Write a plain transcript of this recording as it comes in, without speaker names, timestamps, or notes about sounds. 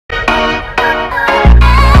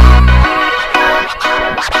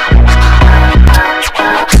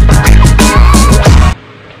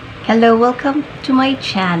Hello, welcome to my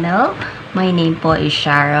channel. My name po is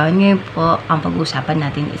Sharon. Ngayon po, ang pag-uusapan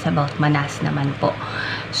natin is about manas naman po.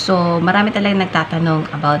 So, marami talagang nagtatanong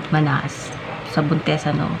about manas sa buntis,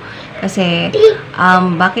 ano. Kasi,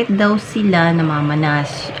 bakit daw sila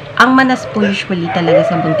namamanas? Ang manas po usually talaga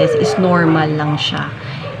sa buntis is normal lang siya.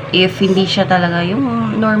 If hindi siya talaga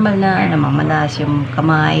yung normal na namamanas, yung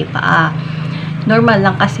kamay, paa, normal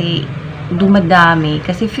lang kasi dumadami.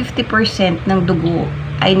 Kasi 50% ng dugo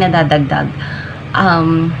ay nadadagdag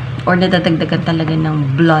or nadadagdagan talaga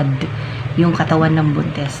ng blood yung katawan ng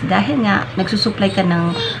buntis. Dahil nga, nagsusupply ka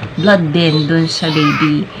ng blood din dun sa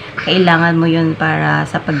baby. Kailangan mo yun para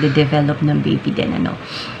sa pagde-develop ng baby din, ano.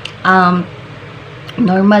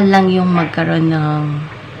 Normal lang yung magkaroon ng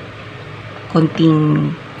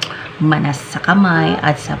konting manas sa kamay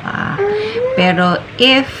at sa paa. Pero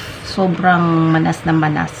if sobrang manas na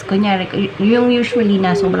manas, kunyari, yung usually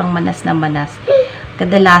na sobrang manas na manas,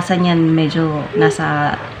 kadalasan yan medyo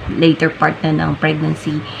nasa later part na ng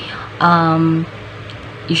pregnancy.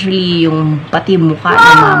 Usually yung pati mukha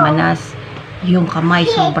namamanas, yung kamay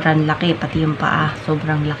sobrang laki, pati yung paa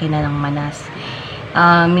sobrang laki na ng manas.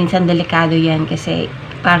 Minsan delikado yan kasi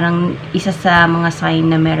parang isa sa mga sign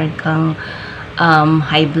na meron kang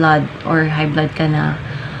high blood ka na,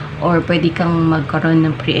 or pwede kang magkaroon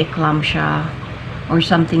ng pre-eclampsia or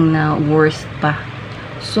something na worse pa.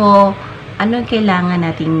 So, ano kailangan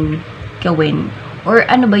nating gawin? Or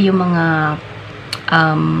ano ba yung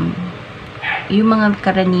mga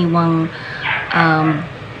karaniwang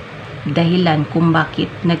dahilan kung bakit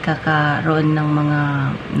nagkakaroon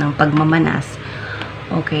ng pagmamanas?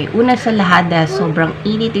 Okay, una sa lahat, sobrang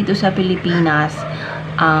init dito sa Pilipinas.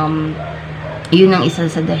 Yun ang isa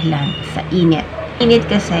sa dahilan, sa init. Init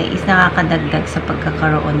kasi is nakakadagdag sa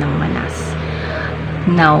pagkakaroon ng manas.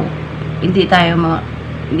 Now, hindi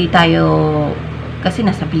tayo kasi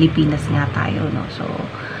nasa Pilipinas nga tayo, no? So,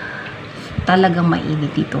 talagang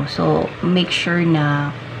mainit dito. So, make sure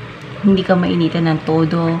na hindi ka mainitan ng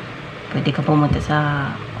todo. Pwede ka pumunta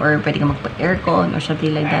or pwede ka magpa-aircon or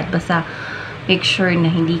something like that. Basta, make sure na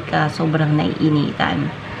hindi ka sobrang naiinitan.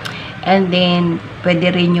 And then,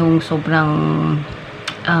 pwede rin yung sobrang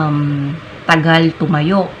tagal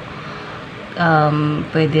tumayo.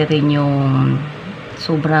 Pwede rin yung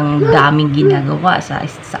sobrang daming ginagawa sa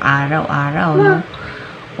araw-araw, no?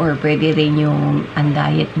 Or pwede rin yung ang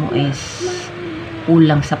diet mo is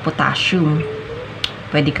kulang sa potassium.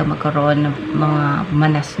 Pwede ka magkaroon ng mga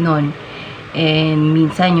manas nun. And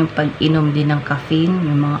minsan yung pag-inom din ng caffeine,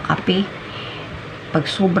 yung mga kape. Pag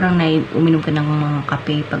sobrang uminom ka ng mga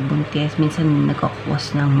kape pag buntis, minsan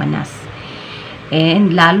nagkakos ng manas.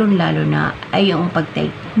 And lalo-lalo na ay yung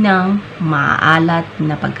pag-take ng maalat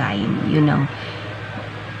na pagkain. Yun ang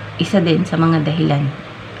isa din sa mga dahilan.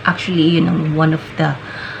 Actually, yun ang one of the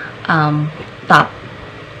top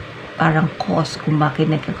parang cause kung bakit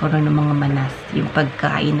nagkakaroon ng mga manas, yung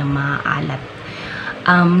pagkain ng maalat.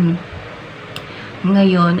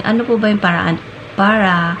 Ngayon, ano po ba yung paraan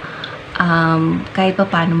para kahit pa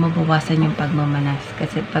paano mabawasan yung pagmamanas?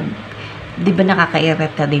 Kasi pag, di ba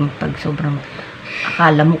nakaka-irrita din pag sobrang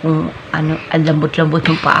akala mo kung ano, ang lambot-lambot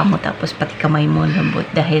yung paa mo, tapos pati kamay mo lambot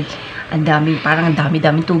dahil parang ang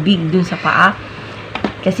dami-daming tubig dun sa paa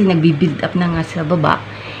kasi nagbi-build up na nga sa baba.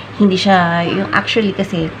 Hindi siya yung actually,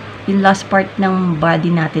 kasi yung last part ng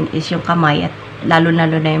body natin is yung kamay at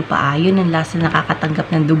lalo-lalo na yung paa. Yun ang last na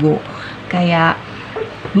nakakatanggap ng dugo, kaya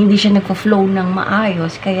hindi siya nagpo-flow ng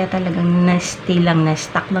maayos, kaya talagang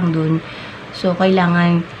na-stuck lang dun. So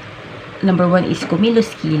kailangan, number 1 is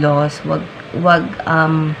kumilos-kilos, wag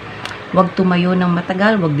tumayo ng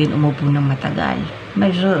matagal, wag din umupo ng matagal.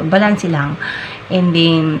 Medyo balance lang. And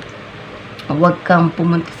then, wag kang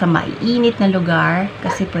pumunta sa maiinit na lugar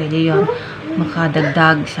kasi pwede yon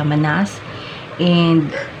makadagdag sa manas.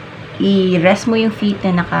 And, i-rest mo yung feet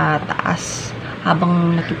na nakataas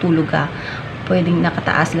habang natutulog ka. Pwedeng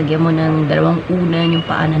nakataas, lagyan mo ng dalawang unan yung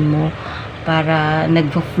paanan mo para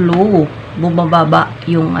nagfo-flow, bumababa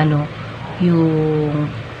yung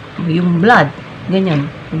yung blood, ganyan,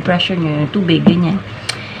 yung pressure nyo, yung tubig, ganyan.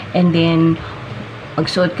 And then,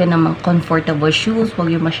 magsuot ka ng comfortable shoes,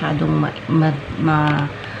 huwag yung masyadong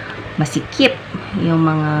masikip, yung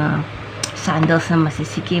mga sandals na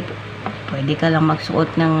masisikip. Pwede ka lang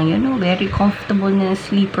magsuot ng, very comfortable na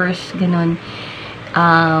slippers, ganon.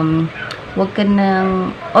 Huwag ka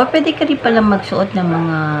ng, or pwede ka rin palang magsuot ng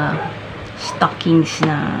mga stockings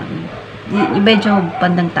na medyo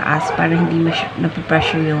bandang taas para hindi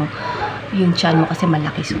napipressure yung tiyan mo kasi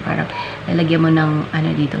malaki. So, parang lalagyan mo ng,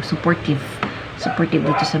 dito, supportive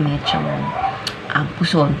dito sa medyo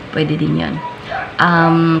puson. Pwede din yan.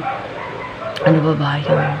 ano ba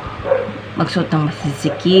yung magsuot ng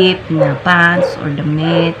masisikip na pants or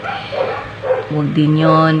damit. Huwag din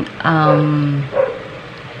yun.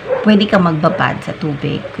 Pwede ka magbabad sa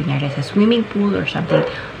tubig, kunyari sa swimming pool or something,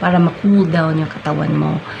 para ma-cool down yung katawan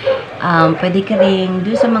mo. Pwede ka rin,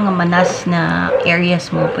 dun sa mga manas na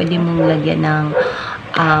areas mo, pwede mong lagyan ng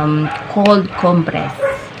cold compress.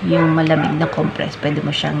 Yung malamig na compress, pwede mo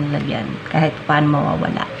siyang lagyan kahit paano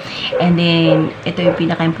mawawala. And then, ito yung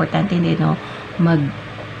pinaka-importante din, no?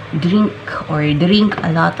 Drink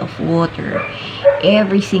a lot of water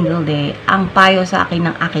every single day. Ang payo sa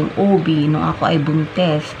akin ng aking OB nung ako ay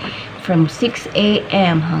buntis, from 6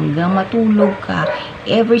 a.m. hanggang matulog ka,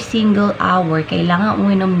 every single hour, kailangan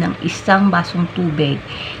uminom ng isang basong tubig.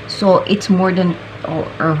 So, it's more than,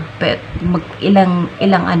 ilang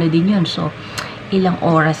ano din yun. So, ilang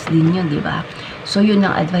oras din yun, di ba? So, yun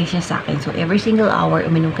ang advice niya sa akin. So, every single hour,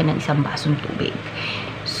 uminom ka ng isang basong tubig.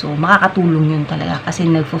 So, makakatulong yun talaga kasi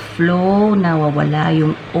nagfo-flow, nawawala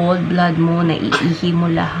yung old blood mo, naiihi mo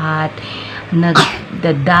lahat,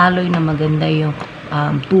 nagdadaloy na maganda yung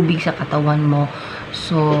tubig sa katawan mo.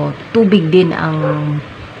 So, tubig din ang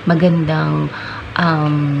magandang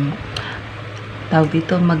tawag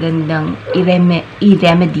dito, magandang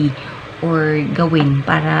i-remedy or gawin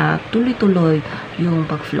para tuloy-tuloy yung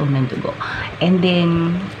pag-flow ng dugo. And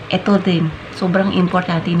then, ito din, sobrang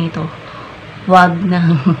importante nito, wag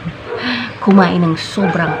na kumain ng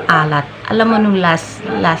sobrang alat. Alam mo nung last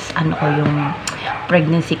ano ko, yung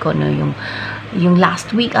pregnancy ko, no, yung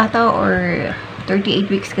last week ata or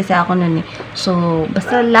 38 weeks kasi ako nun eh. So,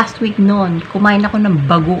 basta last week nun, kumain ako ng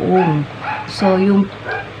bagoong. So, yung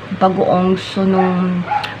bagoong, so nung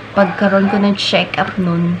pagkaroon ko ng check-up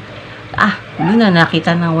nun, doon na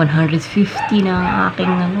nakita ng 150 na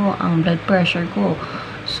aking ang blood pressure ko.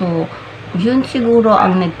 So, yun siguro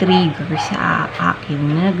ang nag-trigger sa akin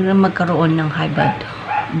na magkaroon ng high blood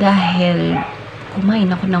dahil kumain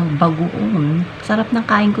ako ng bagoong. Sarap ng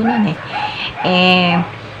kain ko nun eh.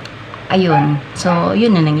 Ayun. So,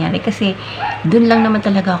 yun na nangyari kasi dun lang naman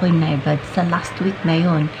talaga ako yung high blood sa last week na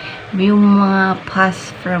yun. Yung mga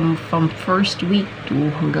past from first week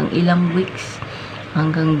to hanggang ilang weeks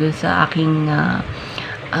hanggang dun sa aking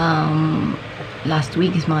last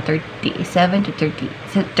week is mga 37 to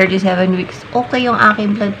 37 weeks. Okay yung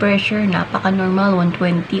aking blood pressure. Napaka-normal.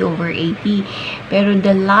 120/80. Pero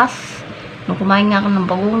the last, nung kumain nga ako ng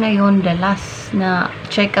bagong na yun, the last na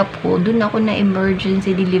check-up ko, dun ako na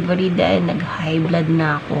emergency delivery dahil nag-high blood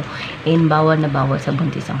na ako. And bawal na bawal sa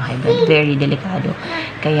buntis ang high blood. Very delikado.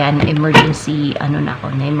 Kaya na-emergency,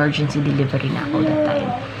 na-emergency delivery na ako that time.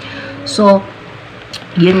 So,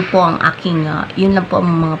 yun po ang aking, yun lang po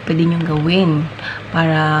ang mga pwede nyong gawin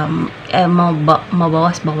para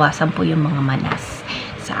mabawas-bawasan po yung mga manas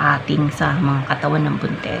sa mga katawan ng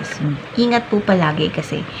buntis. Ingat po palagi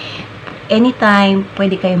kasi anytime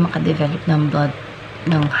pwede kayo makadevelop ng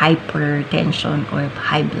ng hypertension or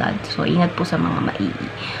high blood. So, ingat po sa mga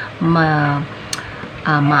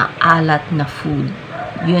maalat na food.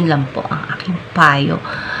 Yun lang po ang aking payo.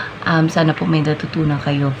 Sana po may natutunan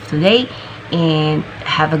kayo today. And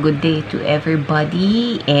have a good day to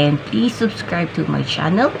everybody. And please subscribe to my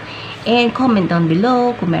channel. And comment down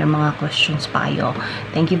below kung may mga questions pa kayo.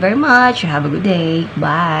 Thank you very much. Have a good day.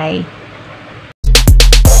 Bye.